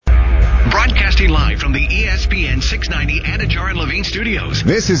Broadcasting live from the ESPN 690 Anajar and Levine studios.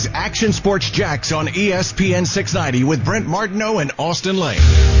 This is Action Sports Jacks on ESPN 690 with Brent Martineau and Austin Lane.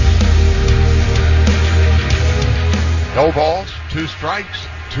 No balls, 2 strikes,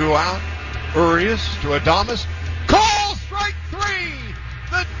 2 out. Urias to Adames. Call strike 3!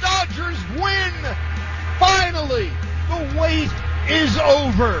 The Dodgers win! Finally, the wait is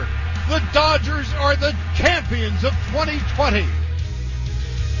over. The Dodgers are the champions of 2020.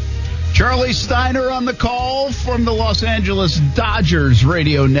 Charlie Steiner on the call from the Los Angeles Dodgers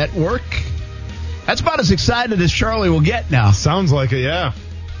radio network. That's about as excited as Charlie will get now. Sounds like it, yeah.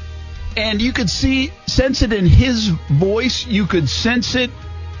 And you could sense it in his voice. You could sense it,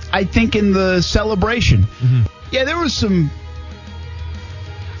 I think, in the celebration. Mm-hmm. Yeah, there was some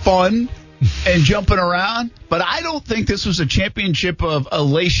fun and jumping around, but I don't think this was a championship of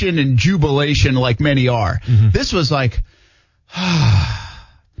elation and jubilation like many are. Mm-hmm. This was like,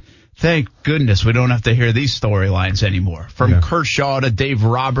 thank goodness we don't have to hear these storylines anymore. From Kershaw to Dave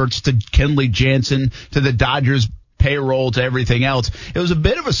Roberts to Kenley Jansen to the Dodgers payroll to everything else. It was a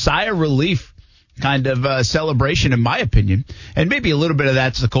bit of a sigh of relief kind of celebration, in my opinion. And maybe a little bit of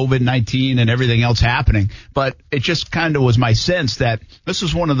that's the COVID-19 and everything else happening. But it just kind of was my sense that this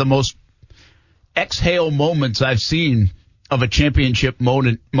was one of the most exhale moments I've seen of a championship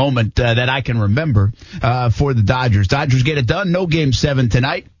moment that I can remember for the Dodgers. Dodgers get it done. No Game 7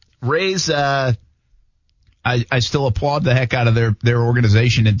 tonight. Rays, I still applaud the heck out of their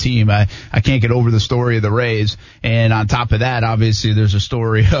organization and team. I can't get over the story of the Rays. And on top of that, obviously, there's a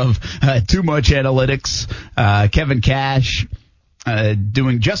story of too much analytics. Kevin Cash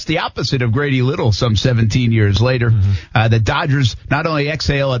doing just the opposite of Grady Little some 17 years later. Mm-hmm. The Dodgers not only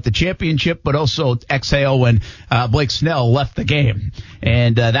exhale at the championship, but also exhale when Blake Snell left the game.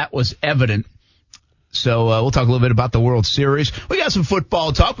 And that was evident. So we'll talk a little bit about the World Series. We got some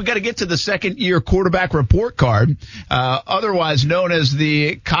football talk. We got to get to the second-year quarterback report card, otherwise known as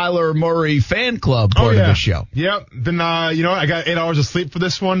the Kyler Murray fan club part of the show. Yep. Then, I got 8 hours of sleep for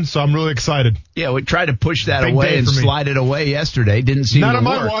this one, so I'm really excited. Yeah, we tried to push that away and slide it away yesterday. Didn't seem to work.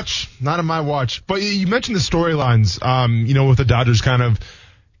 Not on my watch. But you mentioned the storylines, with the Dodgers kind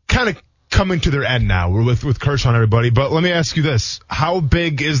of coming to their end now. We're with Kershaw and everybody. But let me ask you this. How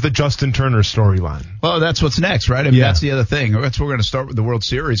big is the Justin Turner storyline? Well, that's what's next, right? I mean, that's the other thing. That's where we're going to start with the World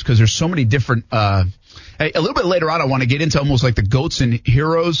Series because there's so many different a little bit later on, I want to get into almost like the GOATs and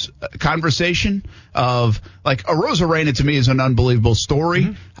heroes conversation of like a Rosa Reina to me is an unbelievable story.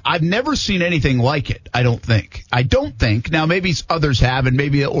 Mm-hmm. I've never seen anything like it, I don't think. Now, maybe others have, and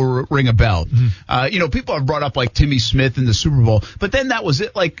maybe it will ring a bell. Mm-hmm. People have brought up like Timmy Smith in the Super Bowl, but then that was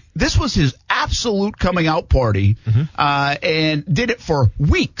it. Like, this was his absolute coming out party, and did it for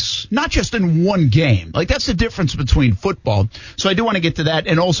weeks, not just in one game. Like, that's the difference between football. So I do want to get to that,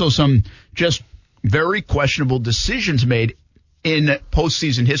 and also some just very questionable decisions made in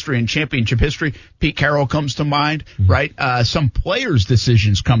postseason history and championship history. Pete Carroll comes to mind, right? Some players'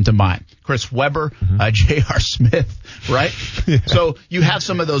 decisions come to mind. Chris Webber, J.R. Smith, right? Yeah. So you have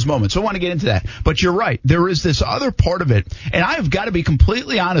some of those moments. So I want to get into that. But you're right. There is this other part of it. And I've got to be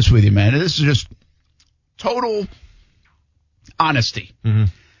completely honest with you, man. And this is just total honesty. Mm-hmm.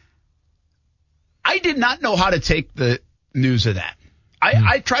 I did not know how to take the news of that.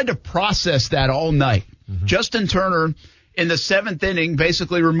 I tried to process that all night. Mm-hmm. Justin Turner in the 7th inning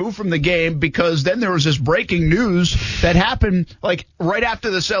basically removed from the game because then there was this breaking news that happened like right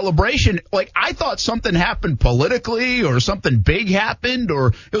after the celebration. Like, I thought something happened politically or something big happened,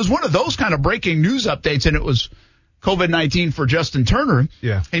 or it was one of those kind of breaking news updates, and it was COVID-19 for Justin Turner.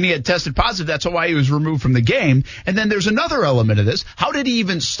 Yeah. And he had tested positive. That's why he was removed from the game. And then there's another element of this. How did he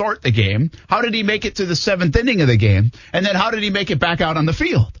even start the game? How did he make it to the 7th inning of the game? And then how did he make it back out on the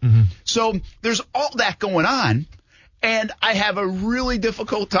field? Mm-hmm. So there's all that going on. And I have a really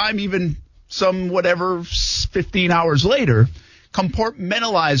difficult time, even some 15 hours later,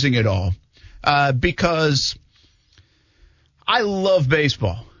 compartmentalizing it all, because I love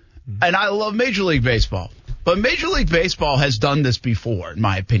baseball, and I love Major League Baseball. But Major League Baseball has done this before, in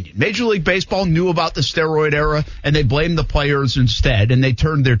my opinion. Major League Baseball knew about the steroid era, and they blamed the players instead, and they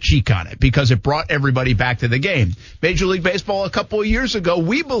turned their cheek on it because it brought everybody back to the game. Major League Baseball a couple of years ago,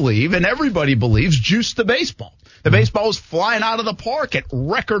 we believe, and everybody believes, juiced the baseball. The baseball was flying out of the park at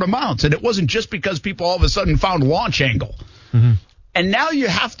record amounts, and it wasn't just because people all of a sudden found launch angle. Mm-hmm. And now you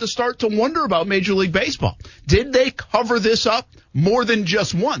have to start to wonder about Major League Baseball. Did they cover this up more than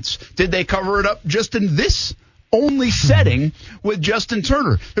just once? Did they cover it up just in this only setting with Justin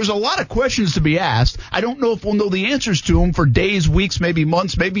Turner. There's a lot of questions to be asked. I don't know if we'll know the answers to them for days, weeks, maybe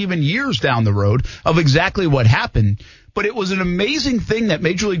months, maybe even years down the road of exactly what happened. But it was an amazing thing that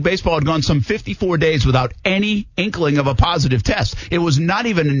Major League Baseball had gone some 54 days without any inkling of a positive test. It was not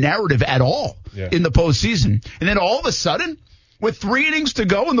even a narrative at all in the postseason. And then all of a sudden, with 3 innings to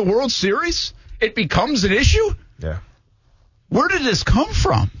go in the World Series, it becomes an issue? Yeah. Where did this come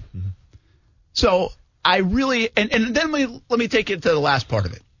from? Mm-hmm. So I really, and then let me take it to the last part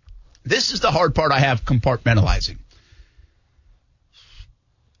of it. This is the hard part I have compartmentalizing.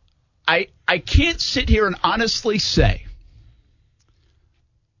 I can't sit here and honestly say,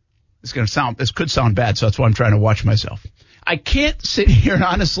 this could sound bad, so that's why I'm trying to watch myself. I can't sit here and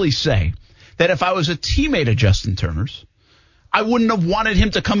honestly say that if I was a teammate of Justin Turner's, I wouldn't have wanted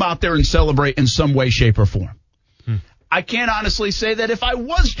him to come out there and celebrate in some way, shape, or form. I can't honestly say that if I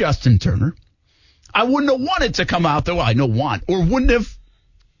was Justin Turner, I wouldn't have wanted to come out there. Well, I know want, or wouldn't have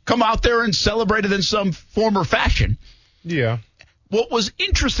come out there and celebrated in some form or fashion. Yeah. What was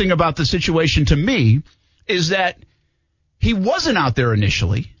interesting about the situation to me is that he wasn't out there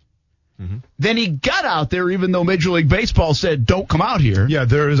initially. Mm-hmm. Then he got out there, even though Major League Baseball said, don't come out here. Yeah,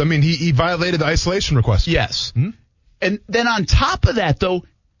 he violated the isolation request. Yes. Mm-hmm. And then on top of that, though,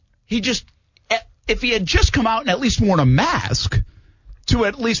 if he had just come out and at least worn a mask, to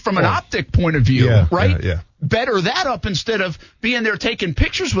at least from an optic point of view, right? Yeah. Better that up instead of being there taking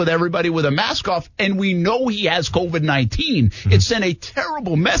pictures with everybody with a mask off, and we know he has COVID-19. Mm-hmm. It sent a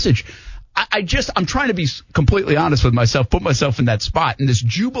terrible message. I'm trying to be completely honest with myself, put myself in that spot, and this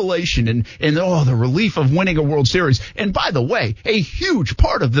jubilation and the relief of winning a World Series. And by the way, a huge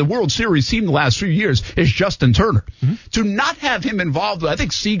part of the World Series team the last few years is Justin Turner. Mm-hmm. To not have him involved, I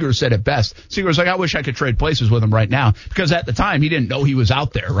think Seager said it best. Seager was like, I wish I could trade places with him right now, because at the time he didn't know he was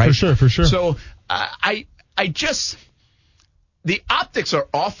out there, right? For sure. So the optics are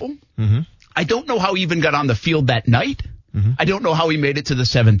awful. Mm-hmm. I don't know how he even got on the field that night. Mm-hmm. I don't know how he made it to the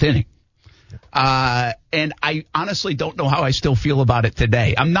 7th inning. And I honestly don't know how I still feel about it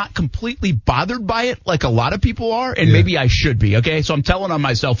today. I'm not completely bothered by it like a lot of people are, and maybe I should be, okay? So I'm telling on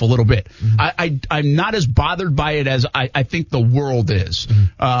myself a little bit. Mm-hmm. I'm not as bothered by it as I think the world is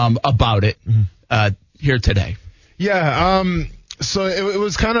about it here today. Yeah, so it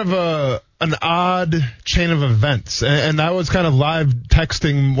was kind of an odd chain of events. And I was kind of live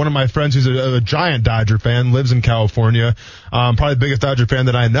texting one of my friends who's a giant Dodger fan, lives in California, probably the biggest Dodger fan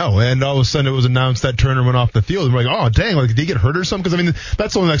that I know. And all of a sudden it was announced that Turner went off the field. And we're like, oh, dang, did he get hurt or something? Because,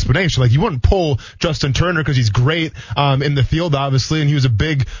 that's the only explanation. You wouldn't pull Justin Turner because he's great in the field, obviously, and he was a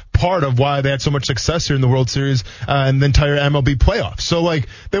big part of why they had so much success here in the World Series and the entire MLB playoffs. So,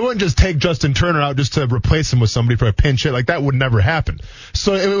 they wouldn't just take Justin Turner out just to replace him with somebody for a pinch hit. That would never happen.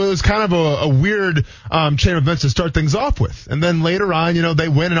 So it was kind of a weird chain of events to start things off with. And then later on, they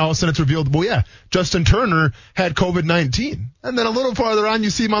win, and all of a sudden it's revealed, Justin Turner had COVID-19. And then a little farther on, you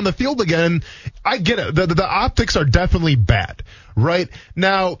see him on the field again. I get it. The optics are definitely bad, right?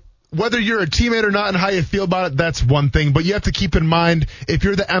 Now, whether you're a teammate or not and how you feel about it, that's one thing. But you have to keep in mind, if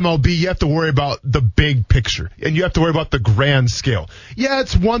you're the MLB, you have to worry about the big picture. And you have to worry about the grand scale. Yeah,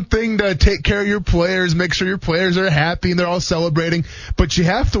 it's one thing to take care of your players, make sure your players are happy and they're all celebrating. But you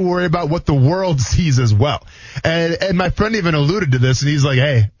have to worry about what the world sees as well. And my friend even alluded to this, and he's like,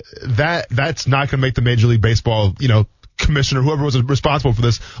 hey, that's not going to make the Major League Baseball, commissioner, whoever was responsible for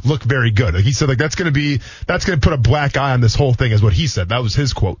this, look very good. He said, that's going to put a black eye on this whole thing, is what he said. That was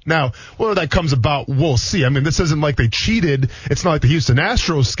his quote. Now, whether that comes about, we'll see. This isn't like they cheated. It's not like the Houston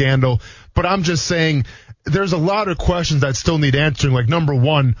Astros scandal, but I'm just saying there's a lot of questions that still need answering. Number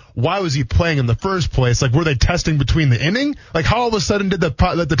one, why was he playing in the first place? Were they testing between the inning? How all of a sudden did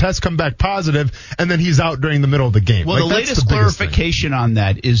the test come back positive and then he's out during the middle of the game? Well, the latest clarification on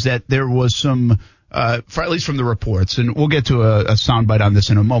that is that there was some at least from the reports, and we'll get to a soundbite on this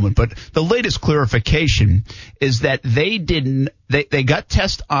in a moment, but the latest clarification is that they got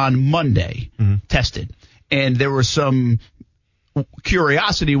tested on Monday, and there was some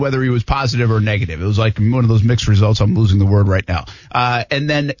curiosity whether he was positive or negative. It was one of those mixed results. I'm losing the word right now.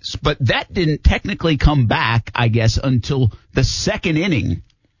 But that didn't technically come back, I guess, until the 2nd inning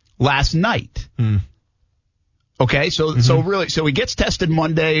last night. Okay, so he gets tested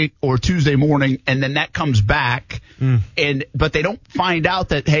Monday or Tuesday morning, and then that comes back, but they don't find out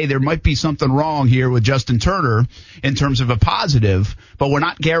that, hey, there might be something wrong here with Justin Turner in terms of a positive, but we're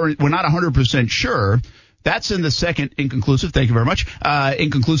not 100% sure. That's in the second inconclusive. Thank you very much.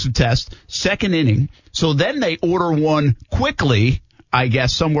 Inconclusive test, 2nd inning. So then they order one quickly, I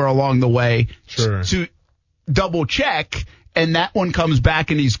guess, somewhere along the way to double check, and that one comes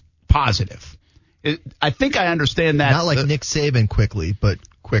back and he's positive. I think I understand that. Not like Nick Saban quickly, but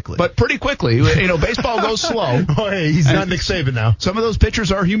quickly. But pretty quickly. Baseball goes slow. Oh, hey, he's not Nick Saban now. Some of those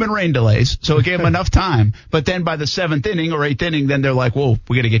pitchers are human rain delays, so it gave them enough time. But then by the 7th inning or 8th inning, then they're like, whoa,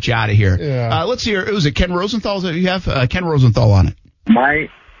 we got to get you out of here. Yeah. Let's hear, was it Ken Rosenthal that you have? Ken Rosenthal on it. My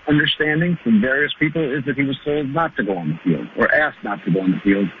understanding from various people is that he was told not to go on the field or asked not to go on the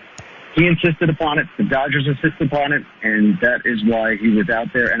field. He insisted upon it. The Dodgers insisted upon it, and that is why he was out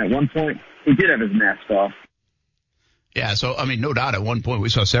there. And at one point, he did have his mask off. Yeah, so, no doubt at one point we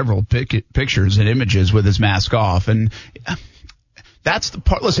saw several pictures and images with his mask off. And that's the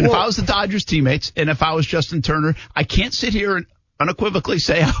part. Listen, if I was the Dodgers teammates and if I was Justin Turner, I can't sit here and unequivocally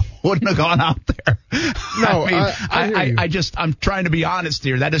say I wouldn't have gone out there. No, I'm trying to be honest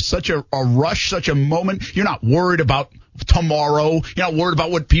here. That is such a rush, such a moment. You're not worried about tomorrow. You're not worried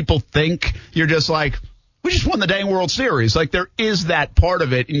about what people think. You're just like, we just won the dang World Series. Like, there is that part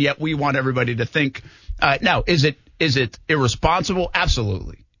of it, and yet we want everybody to think. Now, is it irresponsible?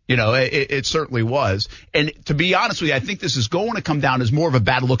 Absolutely. It certainly was. And to be honest with you, I think this is going to come down as more of a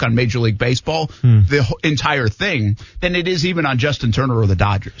bad look on Major League Baseball, the entire thing, than it is even on Justin Turner or the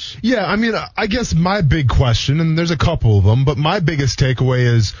Dodgers. Yeah, I guess my big question, and there's a couple of them, but my biggest takeaway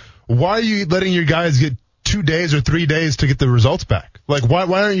is, why are you letting your guys get 2 days or 3 days to get the results back? Like, why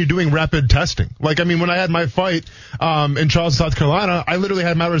aren't you doing rapid testing? Like, when I had my fight in Charleston, South Carolina, I literally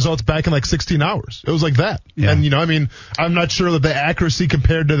had my results back in like 16 hours. It was like that. Yeah. And, I'm not sure that the accuracy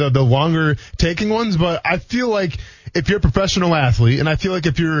compared to the longer taking ones, but I feel like if you're a professional athlete, and I feel like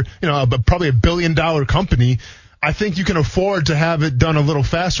if you're, probably $1 billion company, I think you can afford to have it done a little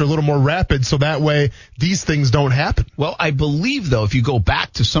faster, a little more rapid, so that way these things don't happen. Well, I believe, though, if you go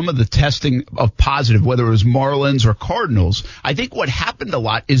back to some of the testing of positive, whether it was Marlins or Cardinals, I think what happened a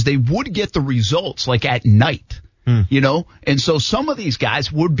lot is they would get the results like at night, and so some of these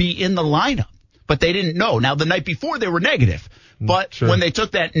guys would be in the lineup, but they didn't know. Now, the night before they were negative, but when they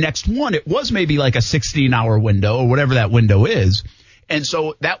took that next one, it was maybe like a 16-hour window or whatever that window is. And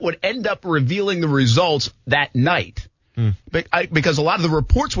so that would end up revealing the results that night. Because a lot of the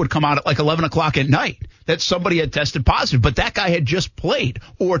reports would come out at like 11 o'clock at night that somebody had tested positive, but that guy had just played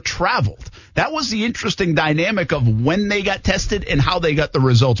or traveled. That was the interesting dynamic of when they got tested and how they got the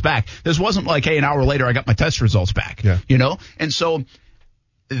results back. This wasn't like, hey, an hour later I got my test results back, And so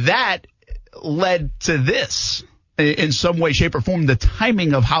that led to this in some way, shape, or form, the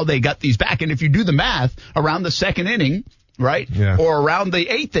timing of how they got these back. And if you do the math around the second inning, right? Yeah. Or around the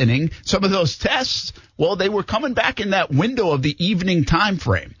 8th inning, some of those tests, well, they were coming back in that window of the evening time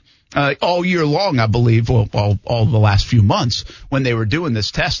frame. All year long, I believe, all the last few months when they were doing this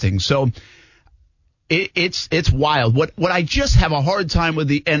testing. So it's wild. What I just have a hard time with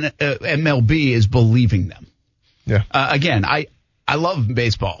the MLB is believing them. Yeah. Again, I love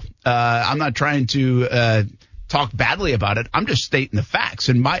baseball. I'm not trying to talk badly about it. I'm just stating the facts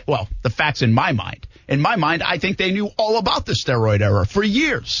the facts in my mind. In my mind, I think they knew all about the steroid era for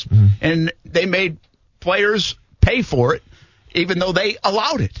years, and they made players pay for it, even though they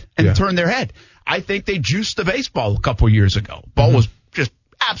allowed it and turned their head. I think they juiced the baseball a couple years ago. Ball was just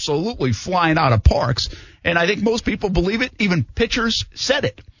absolutely flying out of parks, and I think most people believe it. Even pitchers said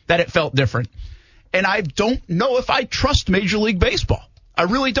it, that it felt different. And I don't know if I trust Major League Baseball. I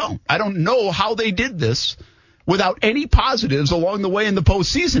really don't. I don't know how they did this without any positives along the way in the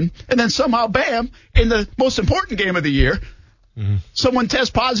postseason, and then somehow, bam, in the most important game of the year, someone tests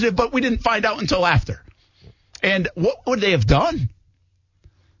positive, but we didn't find out until after. And what would they have done?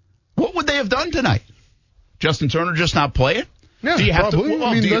 What would they have done tonight? Justin Turner just not playing? Yeah, do you have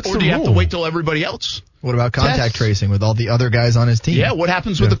probably. do you have to wait till everybody else? What about contact tracing with all the other guys on his team? Yeah, what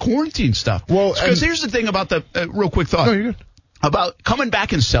happens with the quarantine stuff? Well, because here's the thing about the real quick thought. No, you're good. About coming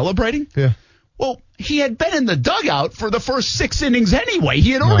back and celebrating. Yeah. Well, he had been in the dugout for the first 6 innings anyway.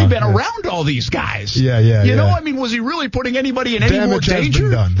 He had already been around all these guys. Yeah. You know, was he really putting anybody in any more danger?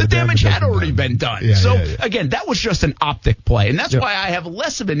 The damage had already been done. Again, that was just an optic play. And that's why I have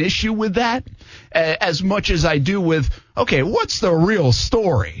less of an issue with that as much as I do with, okay, what's the real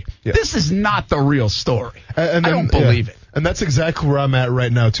story? Yeah. This is not the real story. I don't believe it. And that's exactly where I'm at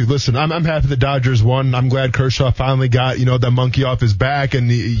right now, too. Listen, I'm happy the Dodgers won. I'm glad Kershaw finally got, that monkey off his back,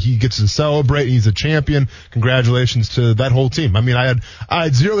 and he gets to celebrate, and he's a champion. Congratulations to that whole team. I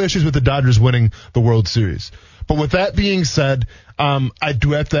had zero issues with the Dodgers winning the World Series. But with that being said, I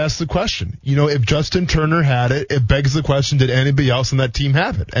do have to ask the question. If Justin Turner had it, it begs the question, did anybody else on that team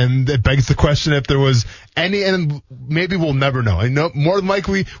have it? And it begs the question if there was any, and maybe we'll never know. More than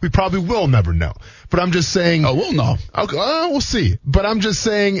likely, we probably will never know. But I'm just saying. Oh, we'll know. Okay, we'll see. But I'm just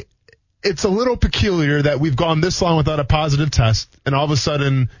saying, it's a little peculiar that we've gone this long without a positive test, and all of a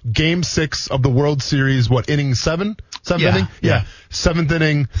sudden, Game 6 of the World Series, inning 7? Seventh inning? Yeah. 7th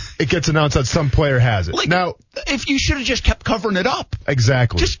inning, it gets announced that some player has it. Like, now, if you should have just kept covering it up.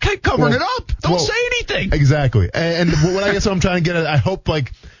 Exactly. Just keep covering it up. Don't say anything. Exactly. And what I guess what I'm trying to get at, I hope,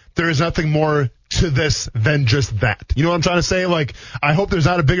 there is nothing more to this than just that. You know what I'm trying to say? I hope there's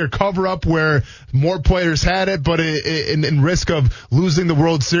not a bigger cover-up where more players had it, but in risk of losing the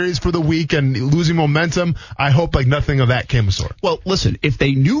World Series for the week and losing momentum, I hope nothing of that came ashore. Well, listen, if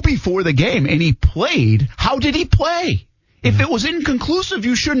they knew before the game and he played, how did he play? If it was inconclusive,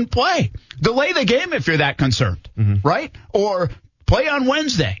 you shouldn't play. Delay the game if you're that concerned, right? Or play on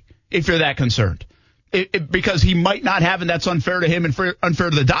Wednesday if you're that concerned. Because he might not have, and that's unfair to him and unfair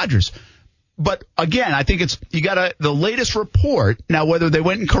to the Dodgers. But again, I think the latest report. Now, whether they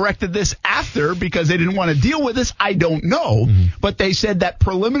went and corrected this after because they didn't want to deal with this, I don't know. But they said that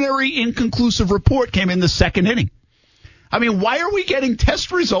preliminary inconclusive report came in the 2nd inning. I mean, why are we getting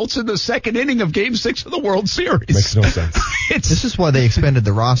test results in the 2nd inning of Game 6 of the World Series? Makes no sense. This is why they expanded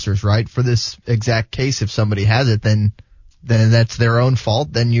the rosters, right? For this exact case, if somebody has it, then that's their own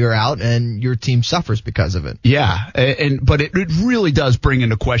fault. Then you're out and your team suffers because of it. Yeah, but it really does bring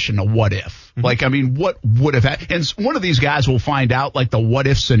into question a what if. What would have happened? And one of these guys will find out the what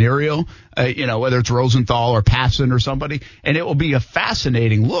if scenario, whether it's Rosenthal or Passan or somebody, and it will be a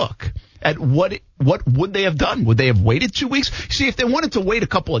fascinating look at what would they have done? Would they have waited 2 weeks? See, if they wanted to wait a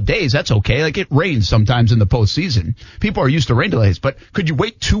couple of days, that's okay. It rains sometimes in the postseason. People are used to rain delays, but could you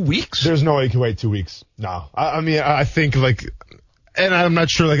wait 2 weeks? There's no way you can wait 2 weeks. No. I think and I'm not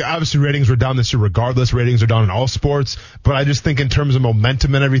sure, obviously ratings were down this year regardless. Ratings are down in all sports. But I just think in terms of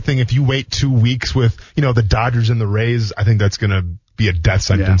momentum and everything, if you wait 2 weeks with, the Dodgers and the Rays, I think that's going to be a death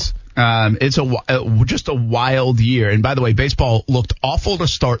sentence. Yeah. It's just a wild year. And by the way, baseball looked awful to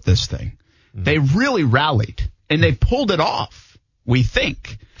start this thing. They really rallied, and they pulled it off, we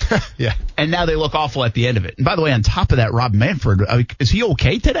think. Yeah. And now they look awful at the end of it. And by the way, on top of that, Rob Manfred, is he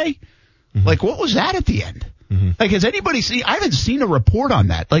okay today? What was that at the end? Has anybody seen? I haven't seen a report on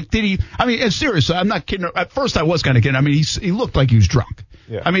that. Did he? Seriously, I'm not kidding. At first, I was kind of kidding. He looked like he was drunk.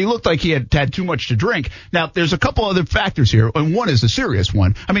 Yeah. He looked like he had too much to drink. Now, there's a couple other factors here, and one is the serious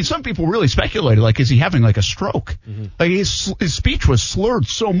one. Some people really speculated, is he having a stroke? His speech was slurred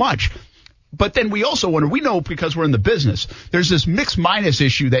so much. But then we also wonder, we know because we're in the business, there's this mix-minus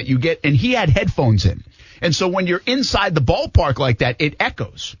issue that you get, and he had headphones in. And so when you're inside the ballpark like that, it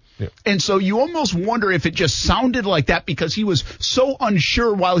echoes. Yeah. And so you almost wonder if it just sounded like that because he was so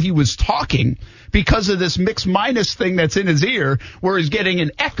unsure while he was talking because of this mix-minus thing that's in his ear where he's getting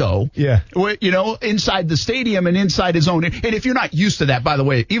an echo, inside the stadium and inside his own. And if you're not used to that, by the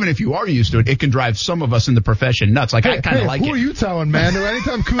way, even if you are used to it, it can drive some of us in the profession nuts. I kind of like it. Who are you telling, man?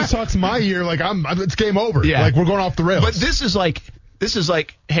 Anytime Coos talks my ear, it's game over. Yeah. We're going off the rails. But this is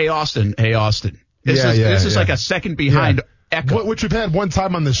like, hey, Austin. This is like a second behind echo. Which we've had one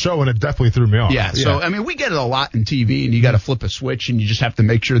time on the show, and it definitely threw me off. Yeah, so, we get it a lot in TV, and you got to flip a switch, and you just have to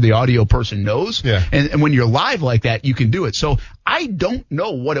make sure the audio person knows. Yeah. And when you're live like that, you can do it. So I don't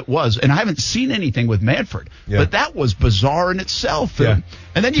know what it was, and I haven't seen anything with Manfred, but that was bizarre in itself. Yeah.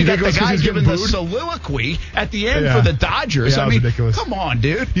 And then you got the guy giving the soliloquy at the end for the Dodgers. Yeah, ridiculous. Come on,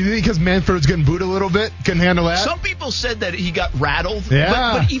 dude. You think because Manfred's getting booed a little bit, can handle that? Some people said that he got rattled.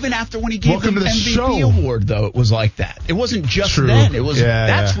 Yeah. But even after when he gave the MVP award, though, it was like that. It wasn't just then. It was.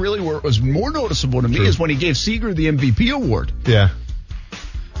 That's really where it was more noticeable to me is when he gave Seager the MVP award. Yeah.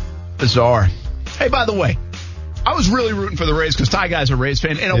 Bizarre. Hey, by the way, I was really rooting for the Rays because Ty Guy's a Rays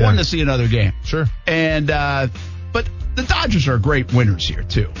fan, and I wanted to see another game. Sure. And but the Dodgers are great winners here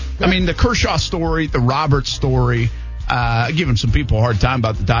too. Yeah. The Kershaw story, the Roberts story. Giving some people a hard time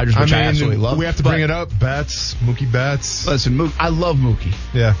about the Dodgers, which I absolutely love. We have to bring it up. Mookie Betts. Listen, I love Mookie.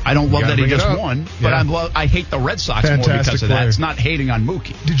 Yeah. I don't love that he just won, but I hate the Red Sox more because of that. It's not hating on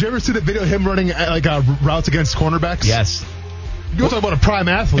Mookie. Did you ever see the video of him running routes against cornerbacks? Yes. You're talking about a prime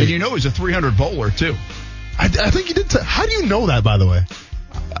athlete. And he's a 300 bowler, too. I think he did. How do you know that, by the way?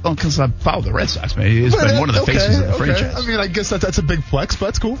 Well, because I follow the Red Sox, man. He's been one of the faces of the franchise. I guess that's a big flex, but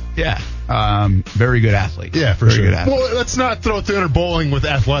that's cool. Yeah. Very good athlete. Yeah, for sure. Good athlete. Well, let's not throw 300 bowling with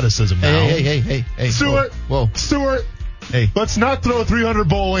athleticism now. Hey. Stuart. Whoa. Stuart. Hey. Let's not throw 300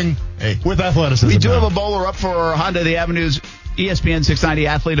 bowling with athleticism. We do have a bowler up for Honda the Avenue's ESPN 690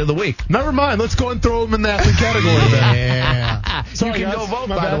 Athlete of the Week. Never mind. Let's go and throw him in the athlete category then. Yeah. Sorry, you can guys. go vote,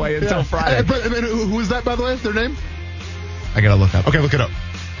 My by bad. the way, until Friday. Who is that, by the way? Their name? I got to look up. Okay, look it up.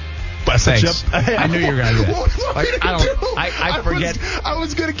 Bless the Thanks. chip. I knew you were going to do that. I forget. I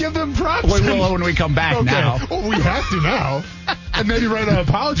was going to give them props. We will when we come back now. Well, we have to now. And maybe write an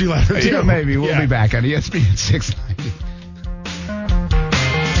apology letter, too. Yeah, maybe. We'll be back on ESPN 690.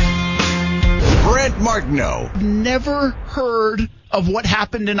 Brent Martineau. Never heard of what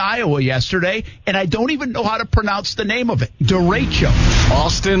happened in Iowa yesterday, and I don't even know how to pronounce the name of it. Derecho.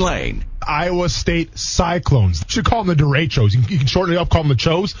 Austin Lane. Iowa State Cyclones. Should call them the Derechos. You can shorten it up, call them the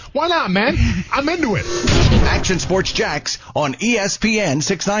Chos. Why not, man? I'm into it. Action Sports Jacks on ESPN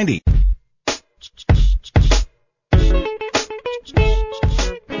 690.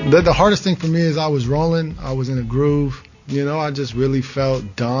 The hardest thing for me is I was rolling. I was in a groove. You know, I just really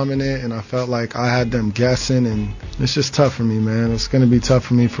felt dominant, and I felt like I had them guessing, and it's just tough for me, man. It's going to be tough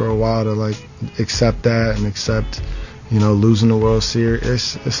for me for a while to, like, accept that and accept, you know, losing the World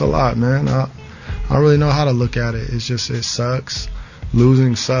Series. It's a lot, man. I don't really know how to look at it. It's just, it sucks.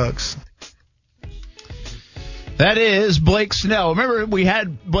 Losing sucks. That is Blake Snell. Remember, we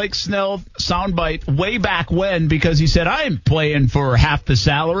had Blake Snell soundbite way back when because he said, I'm playing for half the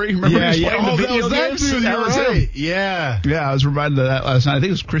salary. Remember he was playing the video games? That was him. Yeah. Yeah, I was reminded of that last night. I think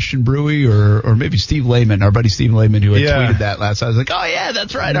it was Christian Brewy or maybe Steve Lehman, our buddy Steve Lehman, who had tweeted that last night. I was like, oh, yeah,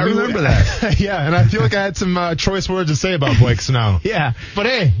 that's right. I remember that. Yeah, and I feel like I had some choice words to say about Blake Snell. Yeah. But,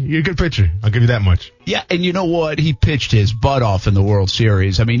 hey, you're a good pitcher. I'll give you that much. Yeah, and you know what? He pitched his butt off in the World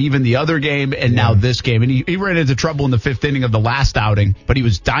Series. I mean, even the other game and now this game. And he ran into trouble in the fifth inning of the last outing, but he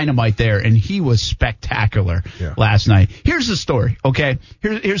was dynamite there, and he was spectacular last night. Here's the story, okay?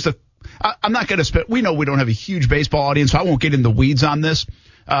 Here's the I'm not going to spit. We know we don't have a huge baseball audience, so I won't get in the weeds on this.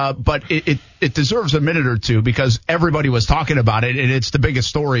 But it deserves a minute or two because everybody was talking about it, and it's the biggest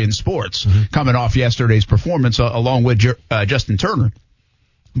story in sports coming off yesterday's performance along with Justin Turner.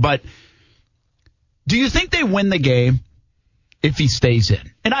 But do you think they win the game if he stays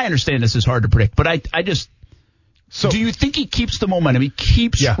in? And I understand this is hard to predict, but I just do you think he keeps the momentum? He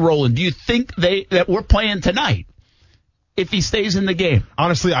keeps rolling. Do you think that we're playing tonight if he stays in the game?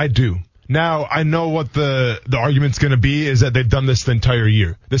 Honestly, I do. Now, I know what the argument's going to be is that they've done this the entire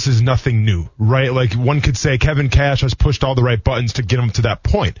year. This is nothing new, right? Like, one could say Kevin Cash has pushed all the right buttons to get him to that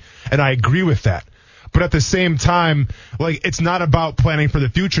point, and I agree with that. But at the same time, like, it's not about planning for the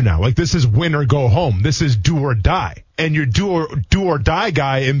future now. Like, this is win or go home. This is do or die. And your do or die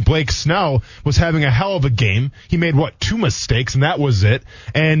guy in Blake Snell was having a hell of a game. He made, 2 mistakes, and that was it.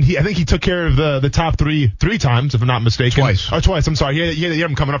 And I think he took care of the top three times, if I'm not mistaken. Twice. I'm sorry. He had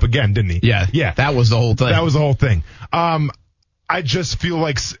him coming up again, didn't he? Yeah. That was the whole thing. That was the whole thing. I just feel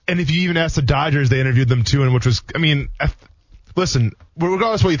like, and if you even ask the Dodgers, they interviewed them too, and which was, I mean, listen,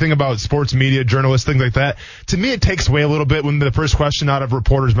 regardless of what you think about sports media, journalists, things like that, to me it takes away a little bit when the first question out of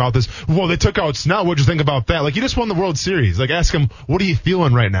reporters' mouth is, well, they took out Snell. What'd you think about that? Like, you just won the World Series. Like, ask him, what are you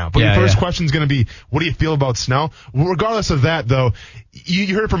feeling right now? But your first question's going to be, what do you feel about Snell? Well, regardless of that, though,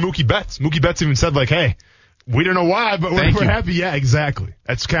 you heard it from Mookie Betts. Mookie Betts even said, like, hey, we don't know why, but we're happy. Yeah, exactly.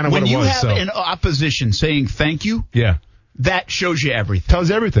 That's kind of what it was. When you have an opposition saying thank you, that shows you everything. Tells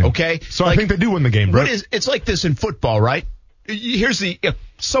you everything. Okay? So I think they do win the game, bro. It's like this in football, right? Here's the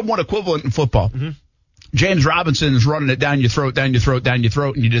somewhat equivalent in football. Mm-hmm. James Robinson is running it down your throat, and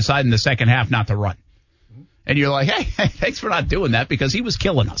you decide in the second half not to run. And you're like, hey, thanks for not doing that because he was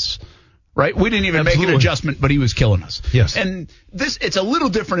killing us. Right? We didn't even make an adjustment, but he was killing us. Yes. And it's a little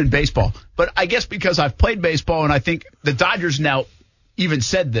different in baseball. But I guess because I've played baseball, and I think the Dodgers now even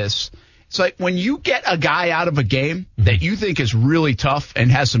said this, it's like when you get a guy out of a game that you think is really tough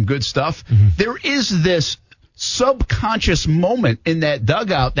and has some good stuff, there is this subconscious moment in that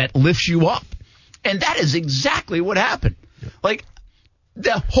dugout that lifts you up. And that is exactly what happened. Like,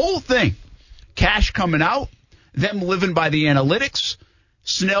 the whole thing, Cash coming out, them living by the analytics,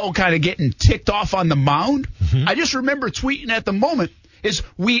 Snell kind of getting ticked off on the mound. I just remember tweeting at the moment is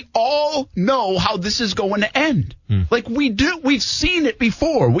we all know how this is going to end. Like, we do. We've seen it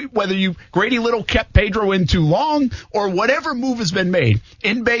before. Whether Grady Little kept Pedro in too long or whatever move has been made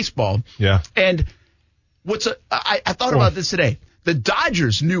in baseball. Yeah. And I thought about this today. The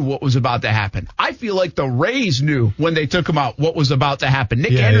Dodgers knew what was about to happen. I feel like the Rays knew when they took him out what was about to happen.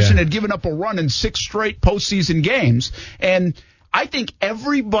 Nick Anderson had given up a run in 6 straight postseason games, and I think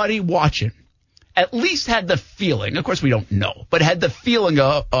everybody watching at least had the feeling, of course we don't know, but had the feeling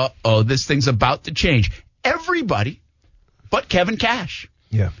of, this thing's about to change. Everybody but Kevin Cash.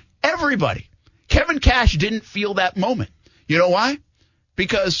 Yeah. Everybody. Kevin Cash didn't feel that moment. You know why?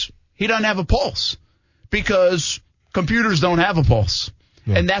 Because he doesn't have a pulse. Because computers don't have a pulse.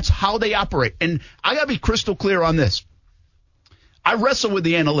 Yeah. And that's how they operate. And I got to be crystal clear on this. I wrestle with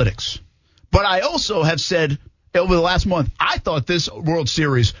the analytics. But I also have said over the last month, I thought this World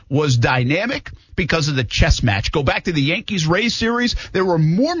Series was dynamic because of the chess match. Go back to the Yankees-Rays series. There were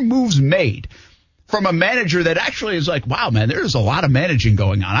more moves made from a manager that actually is like, wow, man, there's a lot of managing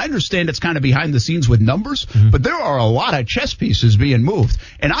going on. I understand it's kind of behind the scenes with numbers, but there are a lot of chess pieces being moved.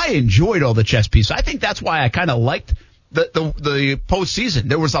 And I enjoyed all the chess pieces. I think that's why I kind of liked the postseason.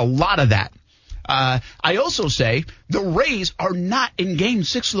 There was a lot of that. I also say the Rays are not in Game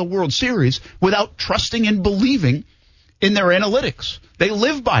 6 of the World Series without trusting and believing in their analytics. They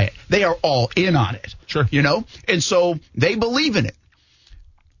live by it. They are all in on it. Sure. And so they believe in it.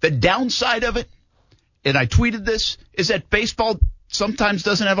 The downside of it, and I tweeted this, is that baseball sometimes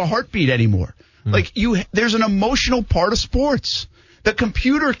doesn't have a heartbeat anymore. Like there's an emotional part of sports. The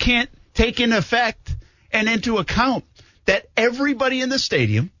computer can't take into effect and into account that everybody in the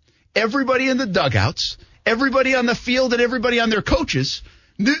stadium, everybody in the dugouts, everybody on the field, and everybody on their couches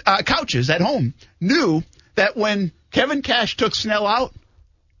at home knew that when Kevin Cash took Snell out,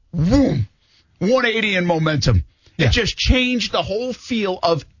 boom, 180 in momentum. Yeah. It just changed the whole feel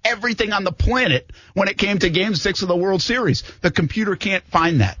of everything on the planet when it came to Game 6 of the World Series. The computer can't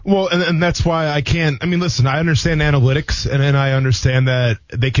find that. Well, and that's why I can't. I mean, listen, I understand analytics, and I understand that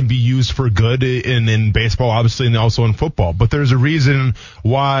they can be used for good in baseball, obviously, and also in football. But there's a reason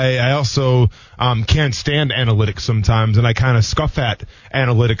why I also can't stand analytics sometimes, and I kind of scoff at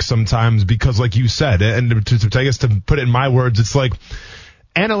analytics sometimes because, like you said, and to put it in my words, it's like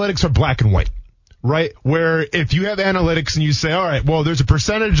analytics are black and white. Right? Where if you have analytics and you say, all right, well, there's a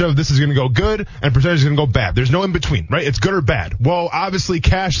percentage of this is going to go good and a percentage is going to go bad. There's no in between, right? It's good or bad. Well, obviously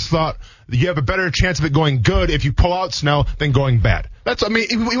Cash thought you have a better chance of it going good if you pull out Snell than going bad.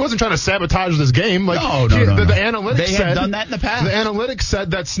 He wasn't trying to sabotage this game. No. The analytics they had done that in the past. The analytics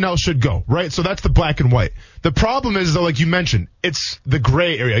said that Snell should go, right? So that's the black and white. The problem is, though, like you mentioned, it's the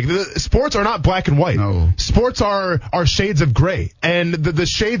gray area. Sports are not black and white. No. Sports are shades of gray. And the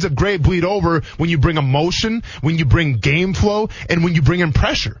shades of gray bleed over when you bring emotion, when you bring game flow, and when you bring in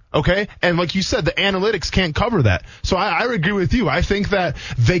pressure, okay? And like you said, the analytics can't cover that. So I agree with you. I think that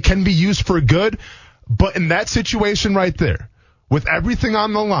they can be used for good, but in that situation right there, with everything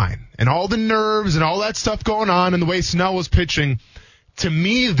on the line and all the nerves and all that stuff going on and the way Snell was pitching, to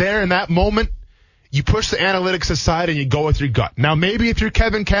me there in that moment, you push the analytics aside and you go with your gut. Now, maybe if you're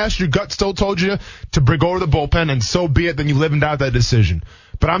Kevin Cash, your gut still told you to go over the bullpen, and so be it, then you live and die with that decision.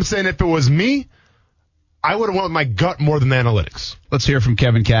 But I'm saying if it was me, I would have went with my gut more than the analytics. Let's hear from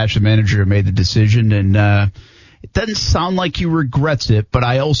Kevin Cash, the manager who made the decision, and it doesn't sound like he regrets it, but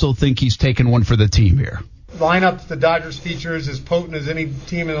I also think he's taken one for the team here. Lineup the Dodgers feature is as potent as any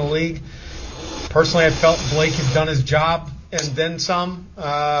team in the league. Personally, I felt Blake had done his job and then some.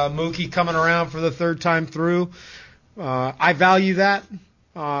 Mookie coming around for the third time through. I value that.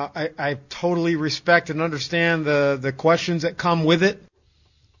 I totally respect and understand the questions that come with it.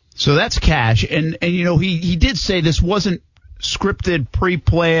 So that's Cash, and he did say this wasn't scripted,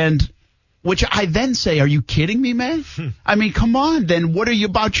 pre-planned, which I then say, are you kidding me, man? I mean, come on, then what are you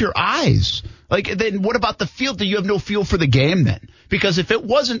about your eyes? Then what about the field? Do you have no feel for the game then? Because if it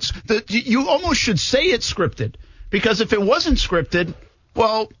wasn't, you almost should say it's scripted. Because if it wasn't scripted,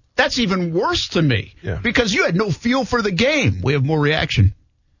 well, that's even worse to me. Yeah. Because you had no feel for the game. We have more reaction.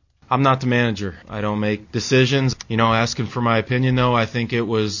 I'm not the manager. I don't make decisions. Asking for my opinion, though, I think it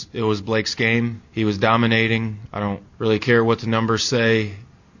was Blake's game. He was dominating. I don't really care what the numbers say.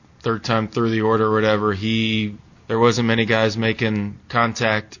 Third time through the order or whatever. There wasn't many guys making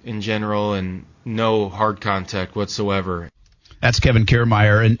contact in general and no hard contact whatsoever. That's Kevin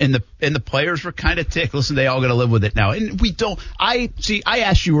Kiermaier, and the players were kind of ticked. Listen, they all got to live with it now. And we don't. I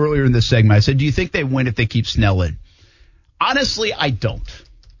asked you earlier in this segment. I said, do you think they win if they keep Snell in? Honestly, I don't,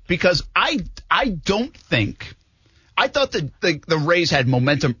 because I don't think. I thought the Rays had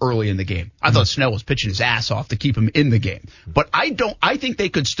momentum early in the game. I thought Snell was pitching his ass off to keep him in the game. But I think they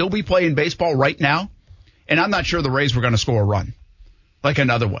could still be playing baseball right now, and I'm not sure the Rays were going to score a run, like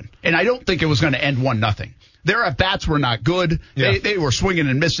another one. And I don't think it was going to end 1-0. Their at-bats were not good. Yeah. They were swinging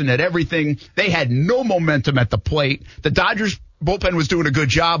and missing at everything. They had no momentum at the plate. The Dodgers bullpen was doing a good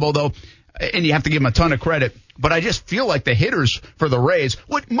job, although, and you have to give them a ton of credit, but I just feel like the hitters for the Rays,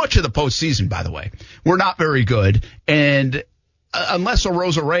 much of the postseason, by the way, were not very good. And unless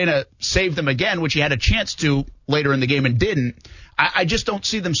Arozarena saved them again, which he had a chance to later in the game and didn't, I just don't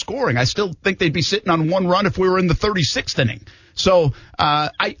see them scoring. I still think they'd be sitting on one run if we were in the 36th inning. So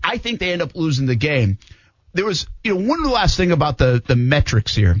I think they end up losing the game. There was, one last thing about the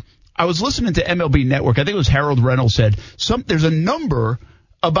metrics here. I was listening to MLB Network. I think it was Harold Reynolds said there's a number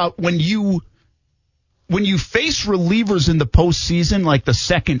about when you when you face relievers in the postseason, like the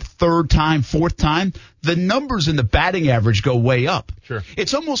second, third time, fourth time, the numbers in the batting average go way up. Sure.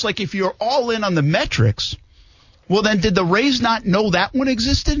 It's almost like if you're all in on the metrics, well, then did the Rays not know that one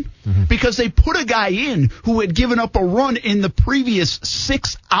existed? Mm-hmm. Because they put a guy in who had given up a run in the previous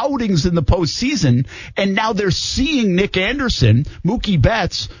 6 outings in the postseason, and now they're seeing Nick Anderson, Mookie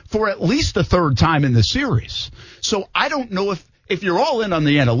Betts, for at least the third time in the series. So I don't know if you're all in on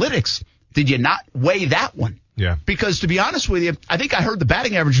the analytics, did you not weigh that one? Yeah. Because to be honest with you, I think I heard the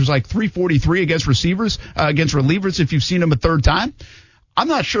batting average was like 343 against against relievers if you've seen him a third time. I'm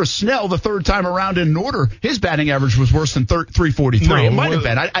not sure Snell, the third time around in an order, his batting average was worse than 343. No, it might have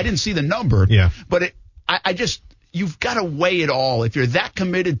been. I didn't see the number. Yeah. But you've got to weigh it all. If you're that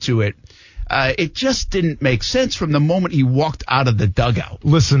committed to it, it just didn't make sense from the moment he walked out of the dugout.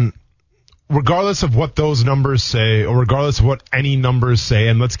 Listen, regardless of what those numbers say, or regardless of what any numbers say,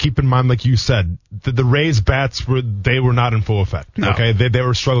 and let's keep in mind, like you said, the Rays bats were not in full effect. No. Okay, they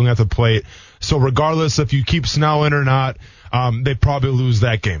were struggling at the plate. So regardless if you keep Snell in or not, they probably lose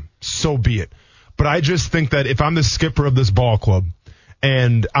that game. So be it. But I just think that if I'm the skipper of this ball club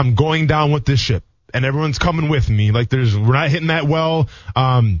and I'm going down with this ship and everyone's coming with me, like we're not hitting that well.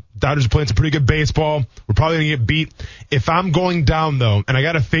 Dodgers are playing some pretty good baseball. We're probably going to get beat. If I'm going down, though, and I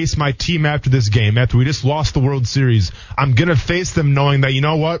got to face my team after this game, after we just lost the World Series, I'm going to face them knowing that, you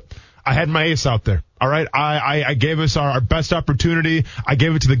know what? I had my ace out there. All right. I gave us our best opportunity. I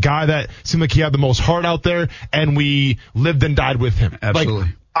gave it to the guy that seemed like he had the most heart out there, and we lived and died with him. Absolutely.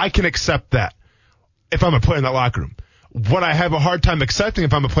 Like, I can accept that if I'm a player in that locker room. What I have a hard time accepting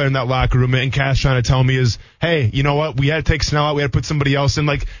if I'm a player in that locker room and Cash trying to tell me is, hey, you know what? We had to take Snell out. We had to put somebody else in.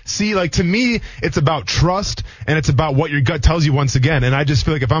 To me, it's about trust and it's about what your gut tells you once again. And I just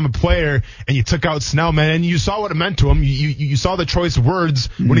feel like if I'm a player and you took out Snell, man, and you saw what it meant to him, you saw the choice words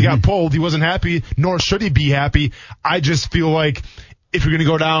when he got pulled. He wasn't happy, nor should he be happy. I just feel like if you're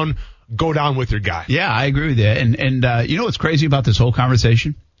going to go down with your guy. Yeah, I agree with you. And you know what's crazy about this whole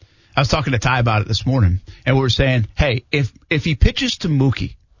conversation? I was talking to Ty about it this morning, and we were saying, hey, if he pitches to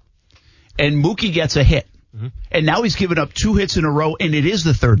Mookie, and Mookie gets a hit, and now he's given up 2 hits in a row, and it is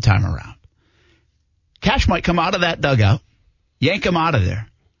the third time around, Cash might come out of that dugout, yank him out of there,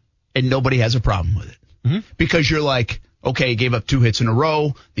 and nobody has a problem with it. Because you're like, okay, he gave up 2 hits in a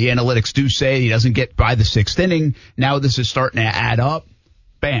row. The analytics do say he doesn't get by the 6th inning. Now this is starting to add up.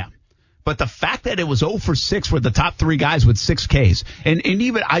 Bam. But the fact that it was 0 for 6 with the top 3 guys with 6 Ks, and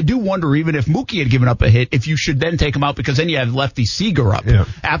even I do wonder, even if Mookie had given up a hit, if you should then take him out, because then you have lefty Seager up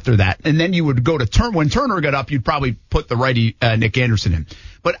after that, and then you would go to when Turner got up, you'd probably put the righty Nick Anderson in.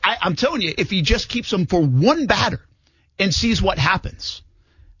 But I'm telling you, if he just keeps him for one batter and sees what happens,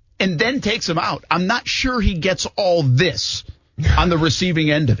 and then takes him out, I'm not sure he gets all this on the receiving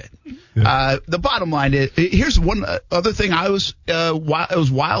end of it. Yeah. The bottom line is, here's one other thing it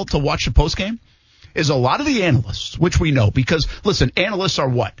was wild to watch the postgame, is a lot of the analysts, which we know, because, listen, analysts are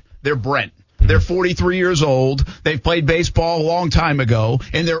what? They're Brent. They're 43 years old. They've played baseball a long time ago,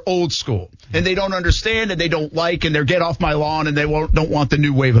 and they're old school. And they don't understand, and they don't like, and they're get off my lawn, and they don't want the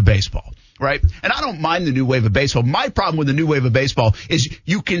new wave of baseball. Right? And I don't mind the new wave of baseball. My problem with the new wave of baseball is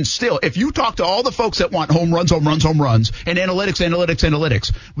you can still, if you talk to all the folks that want home runs, and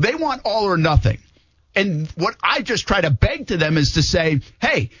analytics, they want all or nothing. And what I just try to beg to them is to say,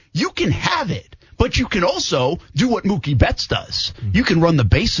 hey, you can have it, but you can also do what Mookie Betts does. You can run the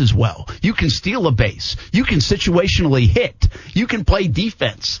bases well. You can steal a base. You can situationally hit. You can play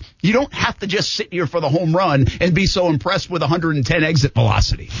defense. You don't have to just sit here for the home run and be so impressed with 110 exit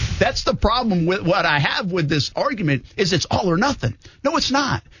velocity. That's the problem with what I have with this argument, is it's all or nothing. No, it's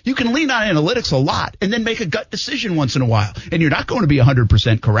not. You can lean on analytics a lot and then make a gut decision once in a while. And you're not going to be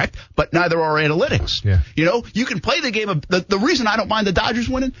 100% correct, but neither are analytics. Yeah. You know, you can play the game. The reason I don't mind the Dodgers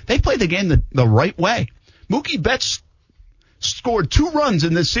winning, they play the game the right way. Mookie Betts scored 2 runs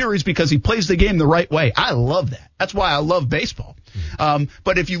in this series because he plays the game the right way. I love that. That's why I love baseball.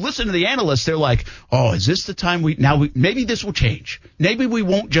 But if you listen to the analysts, they're like, oh, is this the time maybe this will change. Maybe we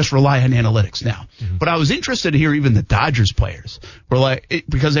won't just rely on analytics now. But I was interested to hear even the Dodgers players were like,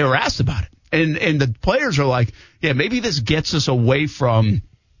 because they were asked about it. And the players are like, yeah, maybe this gets us away from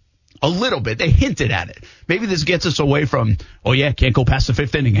a little bit. They hinted at it. Maybe this gets us away from, oh yeah, can't go past the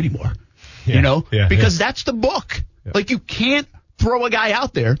 5th inning anymore. Yeah, because that's the book. Yeah. Like, you can't throw a guy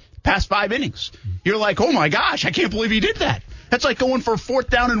out there past 5 innings. You're like, oh my gosh, I can't believe he did that. That's like going for 4th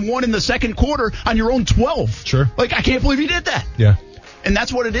down and 1 in the second quarter on your own 12. Sure. Like, I can't believe he did that. Yeah. And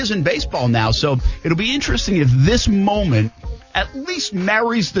that's what it is in baseball now. So it'll be interesting if this moment at least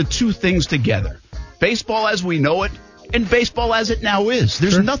marries the two things together. Baseball as we know it in baseball as it now is.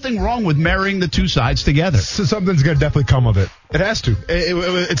 There's nothing wrong with marrying the two sides together. So something's going to definitely come of it. It has to.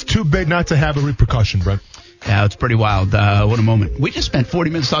 It's too big not to have a repercussion, Brent. Yeah, it's pretty wild. What a moment. We just spent 40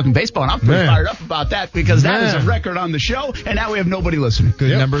 minutes talking baseball, and I'm pretty fired up about that because that is a record on the show, and now we have nobody listening.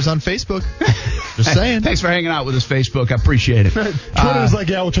 Good numbers on Facebook. Just saying. Thanks for hanging out with us, Facebook. I appreciate it. Twitter's like,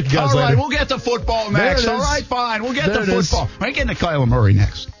 yeah, we'll check you guys later. All right, we'll get to football next. All right, fine. We'll get to football. We ain't getting to Kyler Murray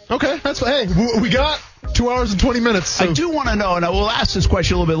next. Okay, that's fine. Hey, we got 2 hours and 20 minutes. So. I do want to know, and I will ask this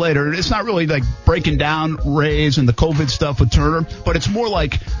question a little bit later. It's not really like breaking down Rays and the COVID stuff with Turner, but it's more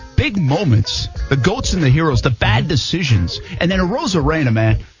like big moments, the GOATs and the heroes, the bad decisions. And then Arozarena,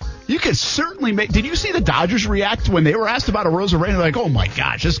 man, you could certainly make – did you see the Dodgers react when they were asked about Arozarena? Like, oh, my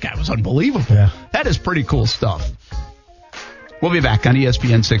gosh, this guy was unbelievable. Yeah. That is pretty cool stuff. We'll be back on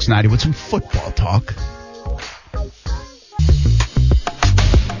ESPN 690 with some football talk.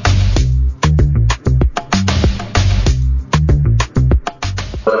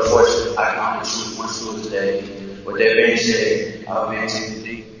 But of course, I accomplished one school today. With that being said, I'll be in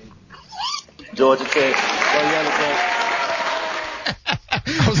D. Georgia Tech.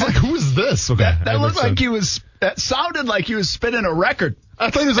 I was like, who is this? Okay, that looked like he was. That sounded like he was spinning a record. I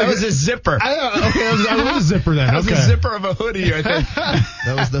thought it was like that was his zipper. I was a zipper then. That was a zipper of a hoodie, I think.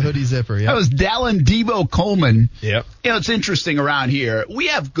 That was the hoodie zipper, yeah. That was Dallin Debo Coleman. Yep. You know, it's interesting around here. We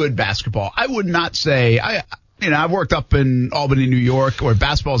have good basketball. I would not say I've worked up in Albany, New York, where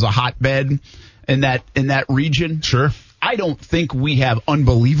basketball is a hotbed in that region. Sure. I don't think we have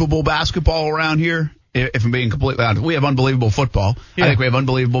unbelievable basketball around here. If I'm being completely honest, we have unbelievable football. Yeah. I think we have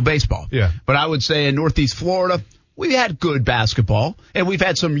unbelievable baseball. Yeah. But I would say in Northeast Florida, we've had good basketball, and we've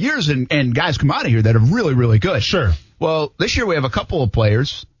had some years and guys come out of here that are really, really good. Sure. Well, this year we have a couple of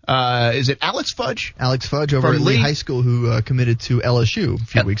players. Is it Alex Fudge? Alex Fudge over at Lee High School who committed to LSU a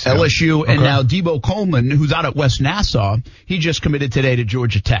few weeks ago. LSU, and now Debo Coleman, who's out at West Nassau, he just committed today to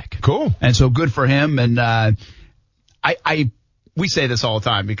Georgia Tech. Cool. And so good for him. And we say this all the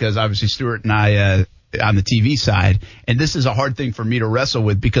time because obviously Stuart and I on the TV side, and this is a hard thing for me to wrestle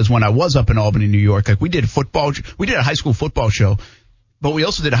with because when I was up in Albany, New York, like we did a high school football show, but we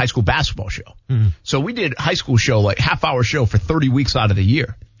also did a high school basketball show. Mm-hmm. So we did a high school show, like half-hour show for 30 weeks out of the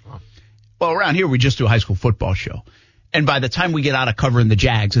year. Well, around here we just do a high school football show. And by the time we get out of covering the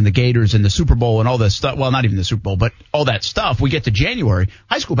Jags and the Gators and the Super Bowl and all this stuff, well, not even the Super Bowl, but all that stuff, we get to January,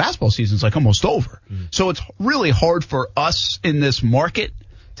 high school basketball season's like almost over. Mm-hmm. So it's really hard for us in this market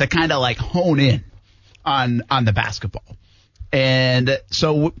to kind of like hone in on the basketball. And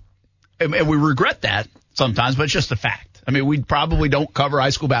so, and we regret that sometimes, but it's just a fact. I mean, we probably don't cover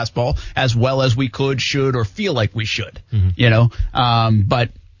high school basketball as well as we could, should, or feel like we should, but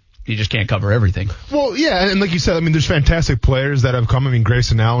you just can't cover everything. Well, yeah, and like you said, I mean, there's fantastic players that have come. I mean,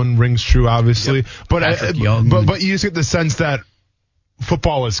 Grayson Allen rings true, obviously, yep. but but you just get the sense that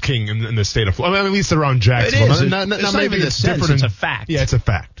football is king in the state of Florida. I mean, at least around Jacksonville. It is. Not maybe even the sense. It's a fact. Yeah, it's a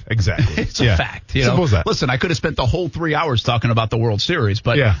fact. Exactly. It's a fact. You know? Simple as that. Listen, I could have spent the whole 3 hours talking about the World Series,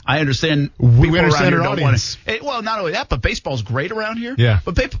 but I understand we understand our audience. Well, not only that, but baseball's great around here. Yeah.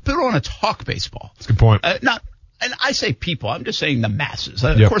 But people don't want to talk baseball. That's a good point. And I say people, I'm just saying the masses.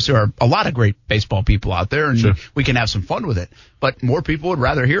 Of course, there are a lot of great baseball people out there, and we can have some fun with it. But more people would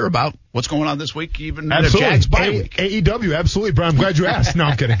rather hear about what's going on this week, even if Jags bye week. AEW, absolutely, Brian. I'm glad you asked. No,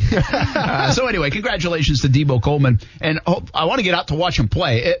 I'm kidding. So anyway, congratulations to Debo Coleman. And I want to get out to watch him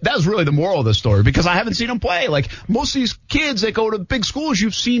play. That was really the moral of the story, because I haven't seen him play. Like, most of these kids that go to big schools,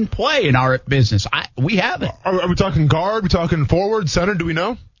 you've seen play in our business. We haven't. Are we talking guard? Are we talking forward, center? Do we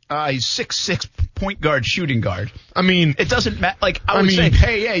know? He's 6'6", point guard, shooting guard. I mean, it doesn't matter. Like, I would say,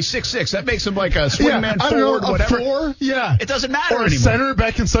 hey, 6'6". That makes him like a swingman forward, whatever. 4? Yeah. It doesn't matter or a anymore. center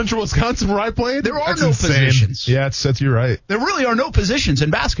back in Central Wisconsin where I played. There are no positions. Yeah, you're right. There really are no positions in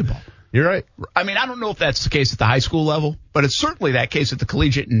basketball. You're right. I mean, I don't know if that's the case at the high school level, but it's certainly that case at the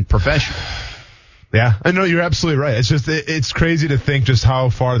collegiate and professional. Yeah, I know you're absolutely right. It's just it's crazy to think just how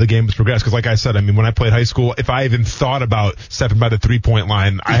far the game has progressed. Because like I said, I mean, when I played high school, if I even thought about stepping by the 3-point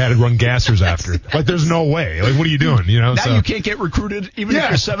line, I had to run gassers after. Like, there's no way. Like, what are you doing? You know. Now you can't get recruited even if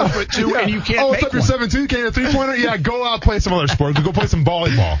you're 7'2" and you can't. If you're 7'2", you can't get a 3-pointer. Yeah, go out play some other sport. Go play some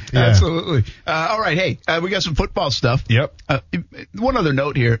volleyball. Yeah. Absolutely. All right, hey, we got some football stuff. Yep. One other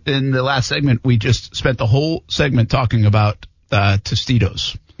note here: in the last segment, we just spent the whole segment talking about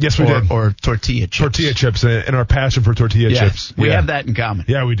Tostitos. Yes, we did. Or tortilla chips. Tortilla chips and our passion for tortilla chips. We have that in common.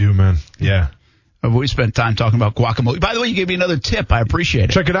 Yeah, we do, man. Yeah. We spent time talking about guacamole. By the way, you gave me another tip. I appreciate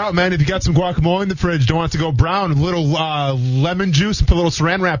it. Check it out, man. If you got some guacamole in the fridge, don't want it to go brown, a little lemon juice and put a little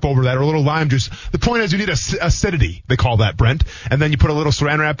saran wrap over that, or a little lime juice. The point is you need acidity, they call that, Brent. And then you put a little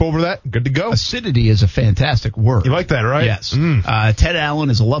saran wrap over that. Good to go. Acidity is a fantastic word. You like that, right? Yes. Ted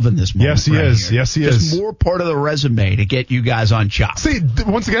Allen is loving this moment. Yes, he is. Here. Yes, he is. Just more part of the resume to get you guys on Chop. See,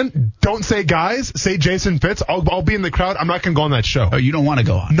 once again, don't say guys. Say Jason Fitz. I'll be in the crowd. I'm not going to go on that show. Oh, you don't want to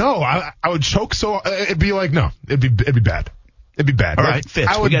go on? No, I would choke so... it'd be like, no. It'd be bad. It'd be bad. All right,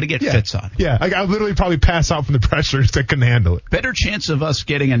 Fitz. We got to get Fitz on. Yeah, I would literally probably pass out from the pressure because I couldn't handle it. Better chance of us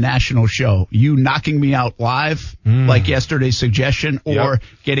getting a national show, you knocking me out live, like yesterday's suggestion, or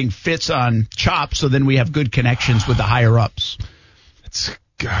getting Fitz on Chop so then we have good connections with the higher-ups. It's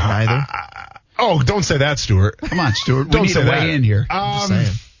neither. Don't say that, Stuart. Come on, Stuart. Don't we need say to that. weigh in here. I'm just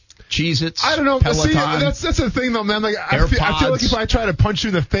saying. Cheez-Its, I don't know. Peloton. See, that's the thing, though, man. Like, I feel like if I try to punch you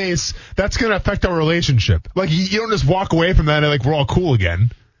in the face, that's going to affect our relationship. Like, you don't just walk away from that and, like, we're all cool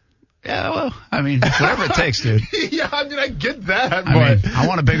again. Yeah, well, I mean, whatever it takes, dude. Yeah, I mean, I get that, I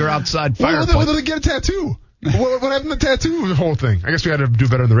want a bigger outside fireplace. Well, then get a tattoo. What happened to the tattoo? The whole thing. I guess we got to do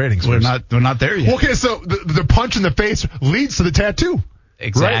better in the ratings. We're not there yet. Okay, so the punch in the face leads to the tattoo.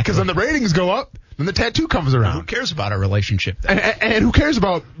 Exactly. Right? Because then the ratings go up, then the tattoo comes around. Who cares about our relationship then? And who cares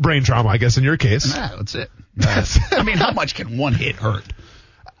about brain trauma, I guess, in your case? That's it. I mean, how much can one hit hurt?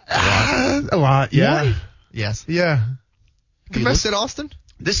 A lot, yeah. Really? Yes. Yeah. Can I sit Austin?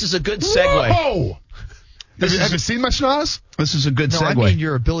 This is a good segue. Whoa! Have you seen my schnoz? This is a good segue. I mean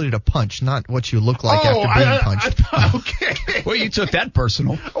your ability to punch, not what you look like after being punched. Okay. Well, you took that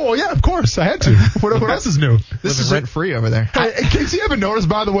personal. Oh, yeah, of course. I had to. What else is new? This is rent-free over there. Hey, kids, you haven't noticed,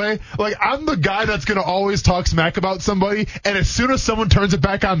 by the way, like, I'm the guy that's going to always talk smack about somebody, and as soon as someone turns it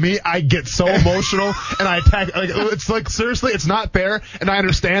back on me, I get so emotional, and I attack. Like, it's like, seriously, it's not fair, and I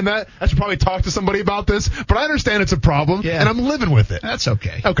understand that. I should probably talk to somebody about this, but I understand it's a problem, and I'm living with it. That's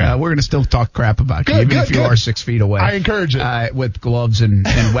okay. Okay. We're going to still talk crap about you, even if you are 6 feet away. I encourage it. With gloves and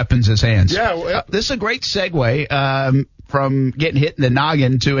weapons as hands. Yeah. Well, this is a great segue from getting hit in the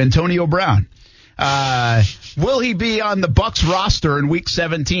noggin to Antonio Brown. Will he be on the Bucs roster in Week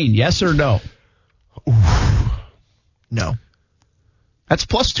 17? Yes or no? No. That's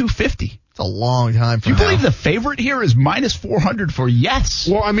plus 250. It's a long time from now. Do you believe the favorite here is minus 400 for yes?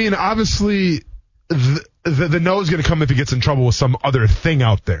 Well, I mean, obviously, the no is going to come if he gets in trouble with some other thing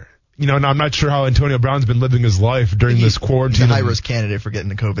out there. You know, and I'm not sure how Antonio Brown's been living his life during this quarantine. He's a high-risk candidate for getting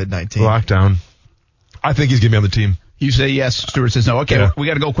the COVID-19 lockdown. I think he's going to be on the team. You say yes. Stuart says no. Okay, we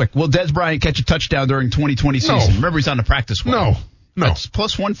got to go quick. Will Des Bryant catch a touchdown during 2020 season? No. Remember, he's on the practice squad. No. That's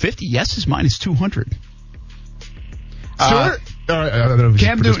plus 150. Yes is minus 200. Stuart?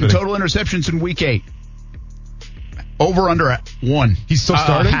 Cam Newton, total interceptions in Week 8. Over under at 1. He's still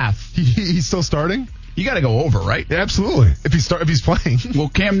starting? Half. He's still starting? You got to go over, right? Yeah, absolutely. If he's playing. Will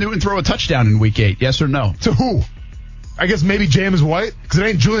Cam Newton throw a touchdown in Week 8? Yes or no? To who? I guess maybe James White, because it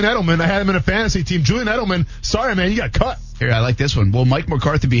ain't Julian Edelman. I had him in a fantasy team. Julian Edelman, sorry, man, you got cut. Here, I like this one. Will Mike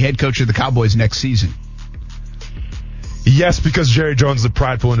McCarthy be head coach of the Cowboys next season? Yes, because Jerry Jones is a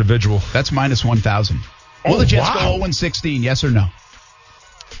prideful individual. That's minus 1,000. Will the Jets go 0-16? Yes or no?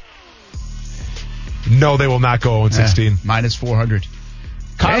 No, they will not go 0-16. Minus 400.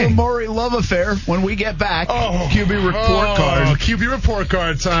 Kyler Murray love affair when we get back. QB report card. QB report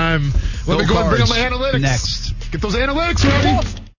card time. Let me go and bring up my analytics. Next. Get those analytics ready.